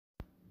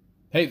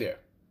Hey there.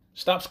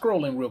 Stop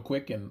scrolling real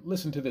quick and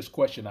listen to this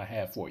question I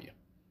have for you.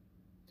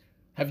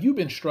 Have you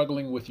been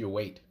struggling with your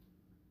weight?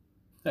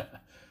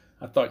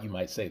 I thought you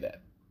might say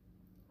that.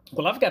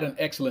 Well, I've got an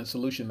excellent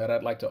solution that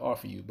I'd like to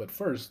offer you, but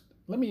first,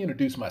 let me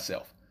introduce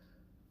myself.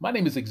 My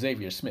name is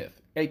Xavier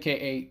Smith,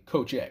 aka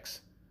Coach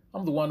X.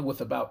 I'm the one with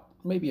about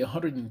maybe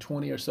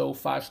 120 or so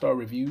five-star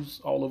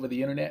reviews all over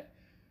the internet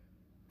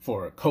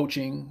for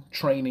coaching,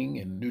 training,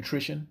 and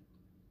nutrition.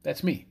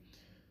 That's me.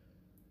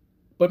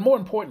 But more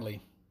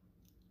importantly,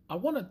 I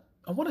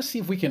want to see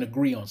if we can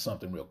agree on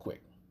something real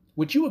quick.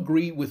 Would you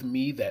agree with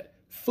me that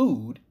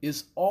food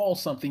is all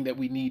something that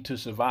we need to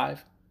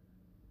survive,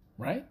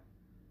 right?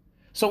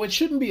 So it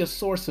shouldn't be a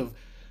source of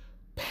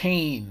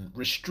pain,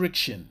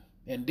 restriction,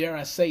 and dare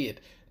I say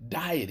it,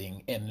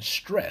 dieting and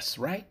stress,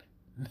 right?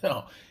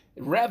 No,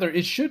 rather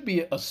it should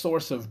be a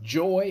source of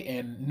joy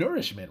and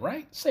nourishment,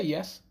 right? Say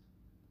yes.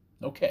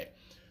 Okay.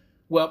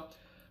 Well,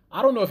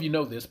 I don't know if you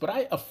know this, but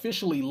I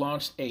officially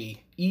launched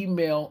a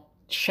email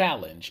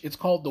challenge. It's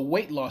called the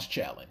Weight Loss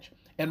Challenge.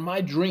 And my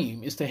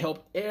dream is to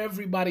help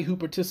everybody who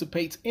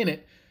participates in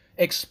it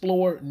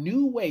explore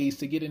new ways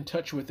to get in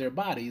touch with their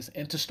bodies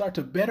and to start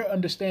to better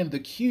understand the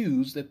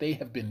cues that they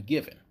have been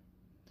given.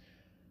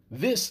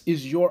 This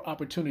is your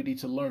opportunity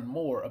to learn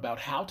more about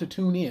how to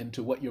tune in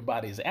to what your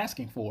body is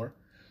asking for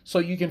so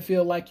you can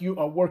feel like you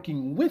are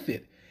working with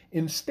it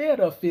instead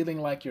of feeling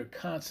like you're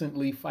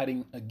constantly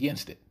fighting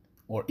against it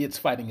or it's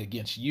fighting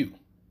against you.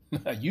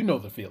 You know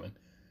the feeling.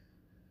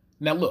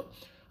 Now look,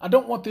 I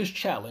don't want this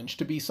challenge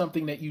to be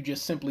something that you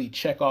just simply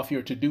check off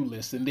your to-do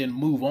list and then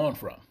move on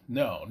from.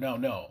 No, no,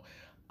 no.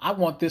 I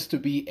want this to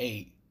be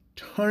a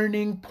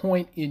turning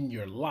point in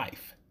your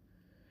life,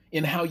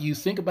 in how you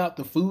think about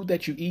the food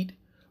that you eat,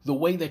 the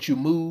way that you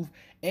move,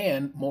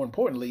 and more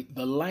importantly,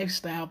 the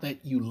lifestyle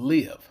that you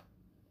live.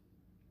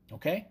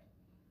 Okay?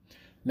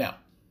 Now,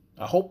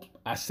 I hope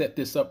I set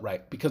this up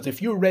right, because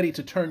if you're ready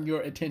to turn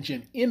your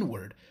attention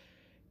inward,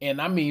 and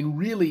I mean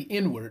really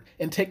inward,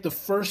 and take the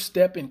first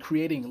step in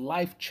creating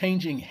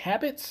life-changing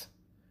habits,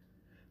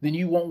 then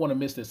you won't want to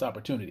miss this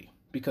opportunity.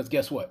 Because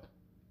guess what?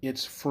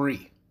 It's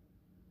free.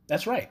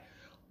 That's right.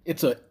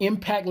 It's an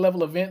impact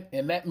level event,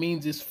 and that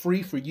means it's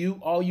free for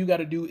you. All you got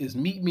to do is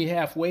meet me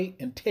halfway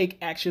and take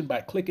action by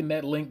clicking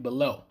that link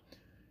below.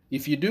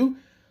 If you do,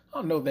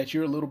 I'll know that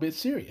you're a little bit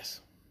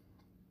serious.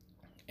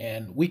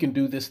 And we can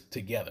do this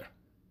together.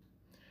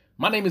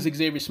 My name is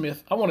Xavier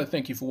Smith. I want to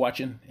thank you for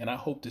watching, and I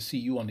hope to see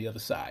you on the other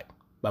side.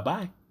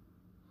 Bye-bye.